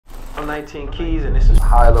19 keys, and this is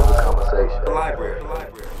high level conversation. Library.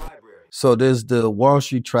 So there's the Wall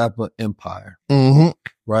Street Trapper Empire, Mm-hmm.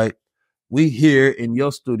 right? We here in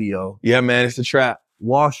your studio. Yeah, man, it's the trap.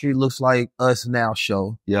 Wall Street Looks Like Us Now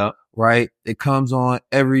show, Yeah. right? It comes on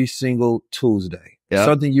every single Tuesday. Yeah.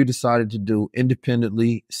 Something you decided to do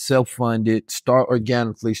independently, self-funded, start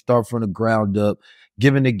organically, start from the ground up,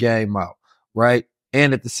 giving the game out, right?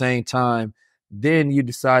 And at the same time, then you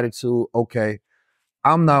decided to, okay,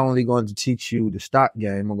 I'm not only going to teach you the stock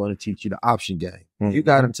game, I'm going to teach you the option game. Mm-hmm. You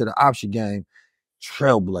got into the option game,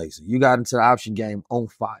 trailblazer. You got into the option game on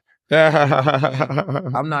fire.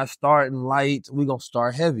 I'm not starting light. We're going to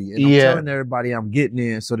start heavy. And I'm telling everybody I'm getting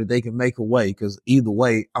in so that they can make a way, because either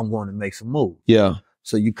way, I'm going to make some moves. Yeah.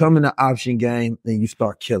 So you come in the option game and you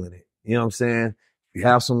start killing it. You know what I'm saying? You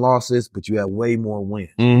have some losses, but you have way more wins.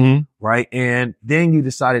 Mm-hmm. Right? And then you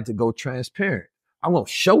decided to go transparent. I'm going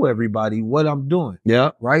to show everybody what I'm doing.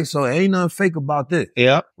 Yeah. Right? So ain't nothing fake about this.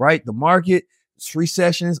 Yeah. Right? The market, it's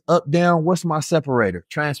recessions, up, down. What's my separator?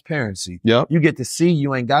 Transparency. Yep. You get to see,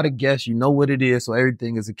 you ain't got to guess. You know what it is. So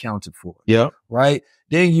everything is accounted for. Yep. Right?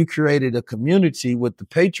 Then you created a community with the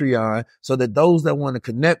Patreon so that those that want to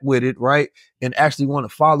connect with it, right, and actually want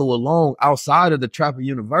to follow along outside of the Trapper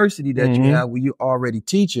University that you have where you're already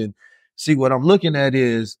teaching. See, what I'm looking at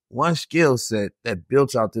is one skill set that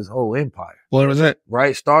built out this whole empire. What was it?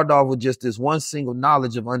 Right? Started off with just this one single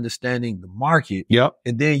knowledge of understanding the market. Yep.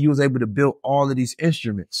 And then you was able to build all of these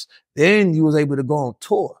instruments. Then you was able to go on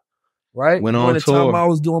tour. Right? Went on When the tour. time I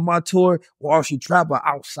was doing my tour, Wall Street Trapper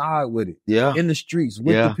outside with it. Yeah. In the streets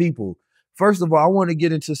with the people. First of all, I want to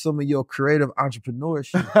get into some of your creative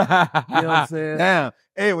entrepreneurship. You know what I'm saying? Damn.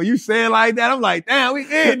 Hey, when you say it like that, I'm like, damn, we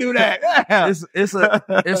did do that. Damn.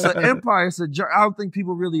 It's an empire. It's a journey. I don't think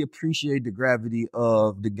people really appreciate the gravity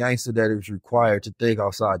of the gangster that is required to think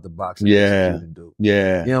outside the box. And execute and do.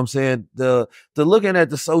 Yeah. You know what I'm saying? The looking at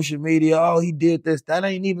the social media, oh, he did this. That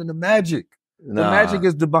ain't even the magic. The magic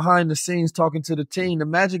is the behind the scenes talking to the team. The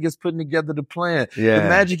magic is putting together the plan. Yeah. The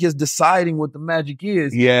magic is deciding what the magic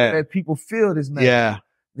is. Yeah. That people feel this magic. Yeah.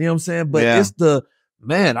 You know what I'm saying? But it's the,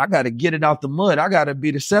 man, I got to get it out the mud. I got to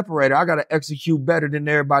be the separator. I got to execute better than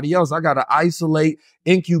everybody else. I got to isolate,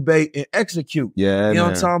 incubate, and execute. Yeah. You know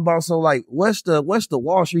what I'm talking about? So like, what's the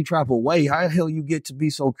Wall Street Trapper way? How the hell you get to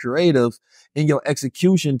be so creative in your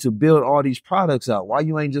execution to build all these products out? Why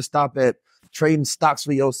you ain't just stop at trading stocks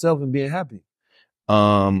for yourself and being happy?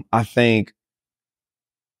 I think,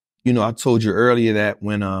 you know, I told you earlier that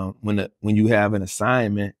when you have an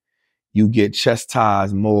assignment, you get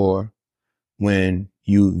chastised more when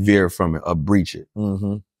you veer from it or breach it.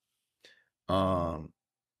 Mm-hmm.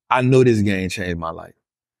 I know this game changed my life.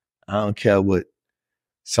 I don't care what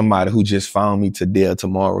somebody who just found me today or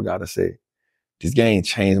tomorrow gotta say. This game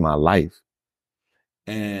changed my life.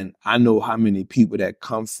 And I know how many people that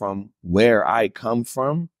come from where I come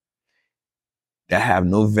from that have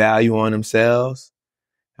no value on themselves.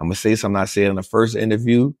 I'm gonna say something I said in the first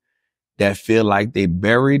interview, that feel like they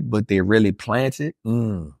buried, but they really planted,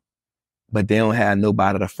 but they don't have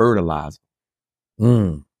nobody to fertilize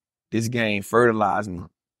them. This game fertilized me.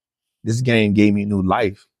 This game gave me new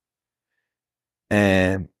life.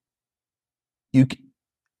 And I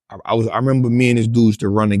remember me and this dude used to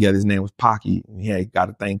run together. His name was Pocky. He had got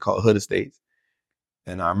a thing called Hood Estates.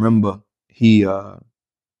 And I remember he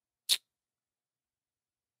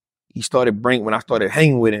started when I started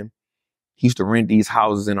hanging with him, he used to rent these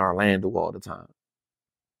houses in Orlando all the time.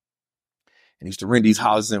 And he used to rent these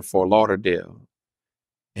houses in Fort Lauderdale.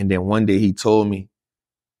 And then one day he told me,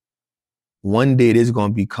 one day this is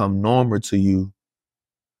going to become normal to you.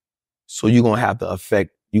 So you're going to have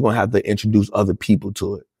to introduce other people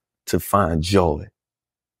to it to find joy.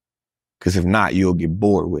 Because if not, you'll get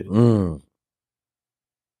bored with it.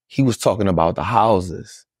 He was talking about the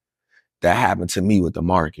houses that happened to me with the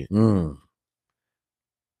market.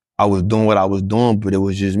 I was doing what I was doing, but it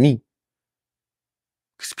was just me.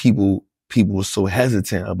 Because people were so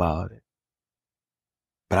hesitant about it.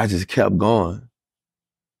 But I just kept going.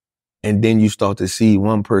 And then you start to see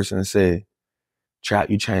one person say,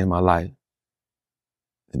 Trap, you changed my life.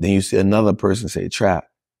 And then you see another person say, Trap,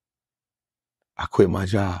 I quit my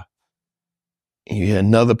job. And you hear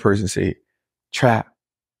another person say, Trap,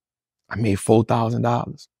 I made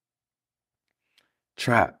 $4,000.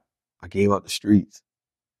 Trap, I gave up the streets.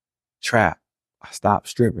 Trap, I stopped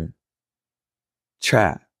stripping.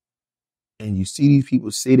 Trap. And you see these people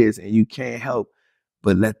say this and you can't help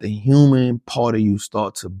but let the human part of you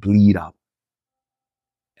start to bleed out.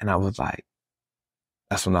 And I was like,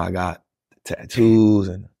 that's when I got the tattoos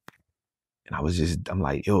and I'm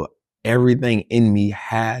like, yo, everything in me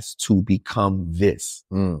has to become this.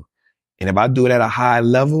 And if I do it at a high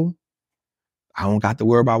level, I don't got to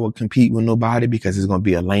worry about what compete with nobody because it's going to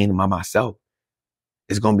be a lane by myself.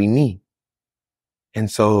 It's going to be me. And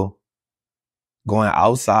so going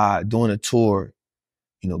outside, doing a tour,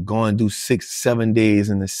 going do 6-7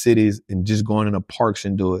 days in the cities and just going in the parks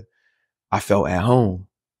and do it, I felt at home.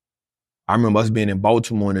 I remember us being in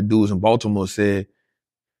Baltimore and the dudes in Baltimore said,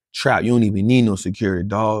 Trap, you don't even need no security,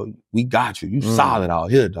 dog. We got you. You solid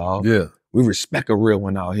out here, dog. Yeah. We respect a real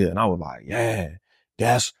one out here. And I was like, yeah,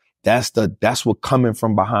 that's what coming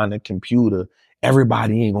from behind the computer.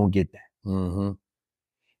 Everybody ain't gonna get that. Mm-hmm.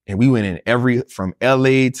 And we went in from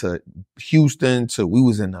LA to Houston we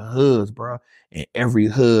was in the hoods, bro. And every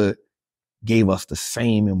hood gave us the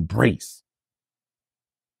same embrace.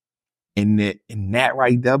 And that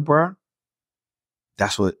right there, bro,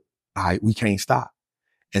 that's what we can't stop.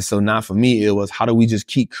 And so now for me, it was how do we just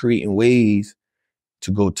keep creating ways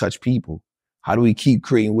to go touch people? How do we keep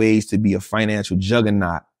creating ways to be a financial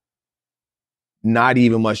juggernaut? Not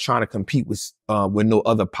even much trying to compete with no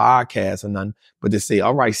other podcasts or nothing, but to say,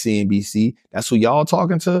 all right, CNBC, that's who y'all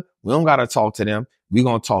talking to. We don't got to talk to them. We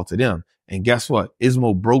going to talk to them. And guess what? It's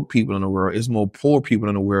more broke people in the world. It's more poor people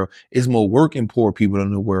in the world. It's more working poor people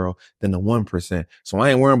in the world than the 1%. So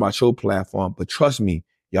I ain't worrying about your platform, but trust me,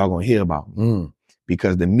 y'all going to hear about me.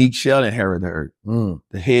 Because the meek shall inherit the earth.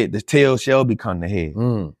 The tail shall become the head.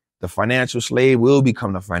 The financial slave will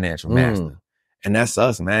become the financial master. And that's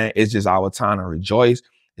us, man. It's just our time to rejoice.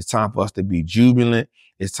 It's time for us to be jubilant.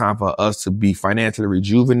 It's time for us to be financially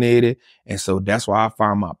rejuvenated. And so that's where I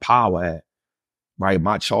find my power at, right?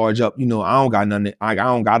 My charge up, I don't got nothing. I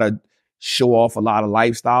don't got to show off a lot of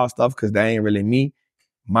lifestyle stuff because that ain't really me.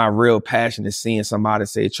 My real passion is seeing somebody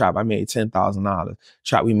say, Trap, I made $10,000.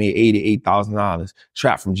 Trap, we made $88,000.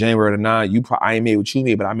 Trap, from January to 9, I ain't made what you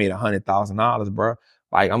made, but I made $100,000, bro.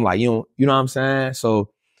 Like, I'm like, you know what I'm saying?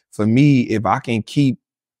 So for me, if I can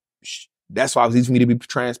that's why it's easy for me to be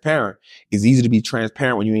transparent. It's easy to be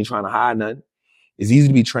transparent when you ain't trying to hide nothing. It's easy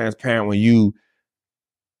to be transparent when you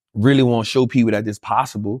really want to show people that it's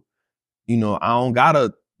possible. I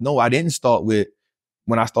didn't start with,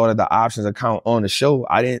 when I started the options account on the show,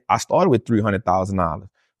 I started with $300,000,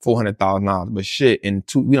 $400,000, but shit,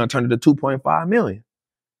 we done turned it to 2.5 million.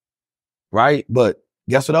 Right? But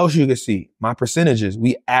guess what else you can see? My percentages,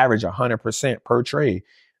 we average 100% per trade.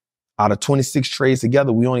 Out of 26 trades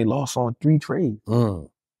together, we only lost on 3 trades. And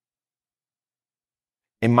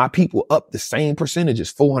my people up the same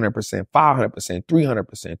percentages, 400%, 500%,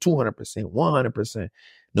 300%, 200%, 100%.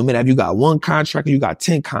 No matter if you got 1 contract or you got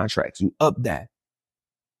 10 contracts, you up that.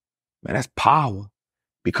 Man, that's power.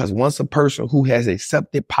 Because once a person who has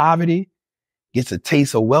accepted poverty gets a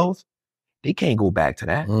taste of wealth, they can't go back to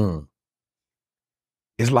that.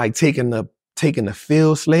 It's like taking the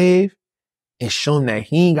field slave and showing that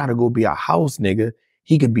he ain't got to go be a house nigga.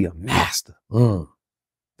 He could be a master.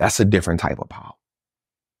 That's a different type of power.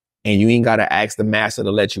 And you ain't got to ask the master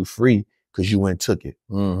to let you free because you went and took it.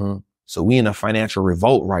 So we in a financial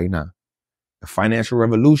revolt right now. The financial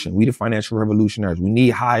revolution. We the financial revolutionaries. We need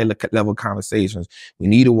high level conversations. We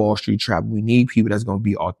need a Wall Street trap. We need people that's going to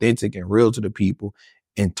be authentic and real to the people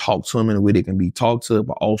and talk to them in a way they can be talked to,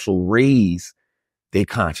 but also raise their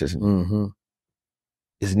consciousness.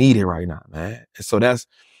 It's needed right now, man. And so that's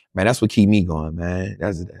what keep me going, man.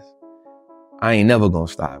 That's I ain't never gonna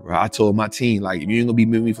stop, bro. I told my team, like, if you ain't gonna be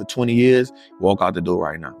with me for 20 years, walk out the door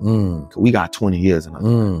right now. Cause we got 20 years in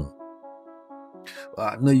us. Well,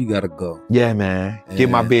 I know you gotta go. Yeah, man. Get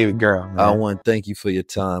my baby girl, man. I want to thank you for your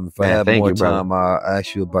time. If I have more time, I'll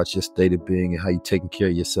ask you about your state of being and how you taking care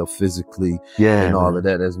of yourself physically and all of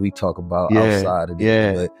that as we talk about outside of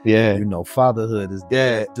it. But, fatherhood is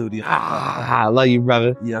duty. I love you,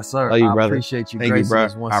 brother. Yes, sir. Love you, brother. I appreciate you. Thank you, bro.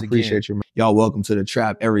 I appreciate you, man. Y'all welcome to the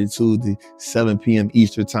Trap every Tuesday, 7 p.m.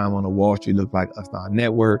 Eastern time on the Wall Street Look Like Us Now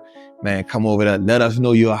Network. Man, come over there. Let us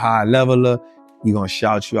know you're a high leveler. We gonna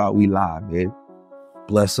shout you out. We live, man.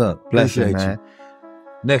 Bless up. Bless you, man.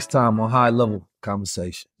 Next time on High Level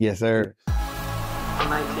Conversation. Yes, sir. I'm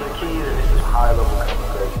 19 Keys, and this is High Level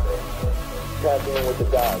Conversation. Tap in with the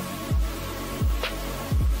guys.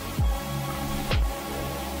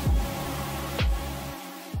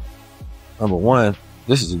 Number one,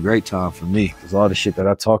 this is a great time for me because all the shit that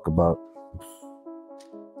I talk about,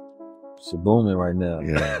 it's booming right now.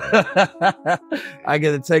 Yeah. I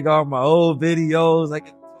get to take all my old videos.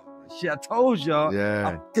 I told y'all.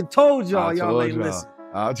 Yeah. I told y'all. Y'all ain't listen.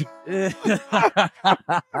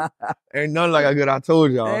 Ain't nothing like a good I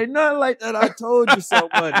told y'all. Ain't nothing like that. I told you so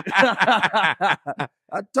much.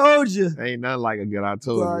 I told you. Ain't nothing like a good I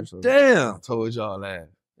told you so. Damn. I told y'all that.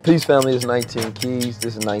 Peace family, it's 19 Keys,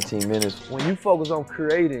 this is 19 minutes. When you focus on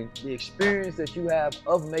creating, the experience that you have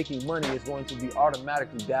of making money is going to be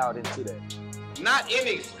automatically dialed into that. Not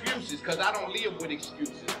any excuses, because I don't live with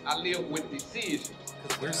excuses. I live with decisions.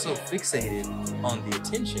 Because we're so fixated on the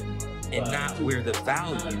attention and not where the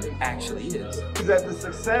value actually is. Is that the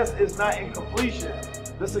success is not in completion.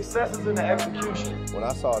 The success is in the execution. When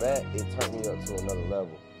I saw that, it turned me up to another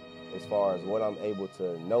level as far as what I'm able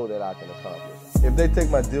to know that I can accomplish. If they take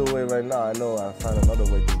my deal away right now, I know I'll find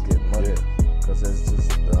another way to get money. Because it's just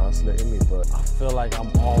the hustler in me, but I feel like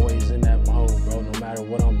I'm always in that mode, bro. No matter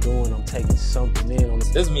what I'm doing, I'm taking something in.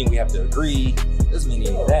 Doesn't mean we have to agree, doesn't mean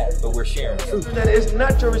any of that, but we're sharing truth. That it's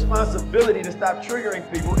not your responsibility to stop triggering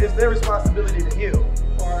people, it's their responsibility to heal.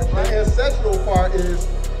 The ancestral part is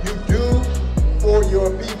you do for your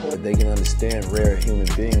people. They can understand rare human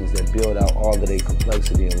beings that build out all of their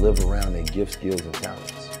complexity and live around their gift, skills, and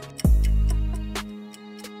talents.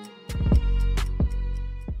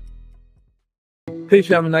 Peace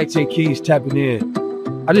family, 19 Keys tapping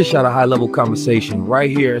in. I just shot a high level conversation right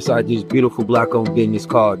here inside this beautiful black owned business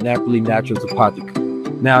called Naturally Naturals Apothecary.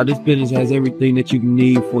 Now this business has everything that you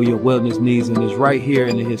need for your wellness needs and is right here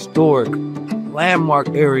in the historic landmark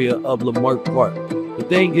area of Leimert Park. The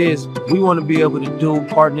thing is, we want to be able to do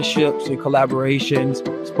partnerships and collaborations,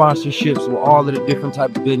 sponsorships with all of the different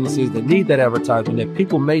type of businesses that need that advertisement that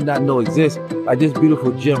people may not know exist, like this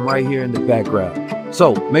beautiful gym right here in the background.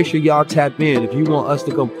 So make sure y'all tap in. If you want us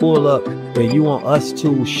to come pull up and you want us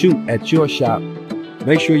to shoot at your shop,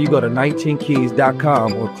 make sure you go to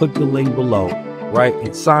 19keys.com or click the link below, right,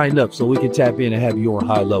 and sign up so we can tap in and have you on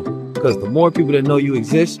high level. Because the more people that know you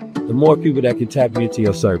exist, the more people that can tap into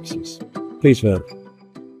your services. Peace, man.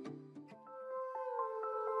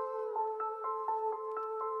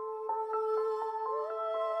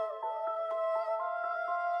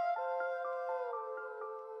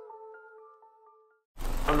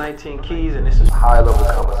 I'm 19 Keys, and this is high level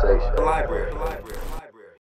conversation. The library.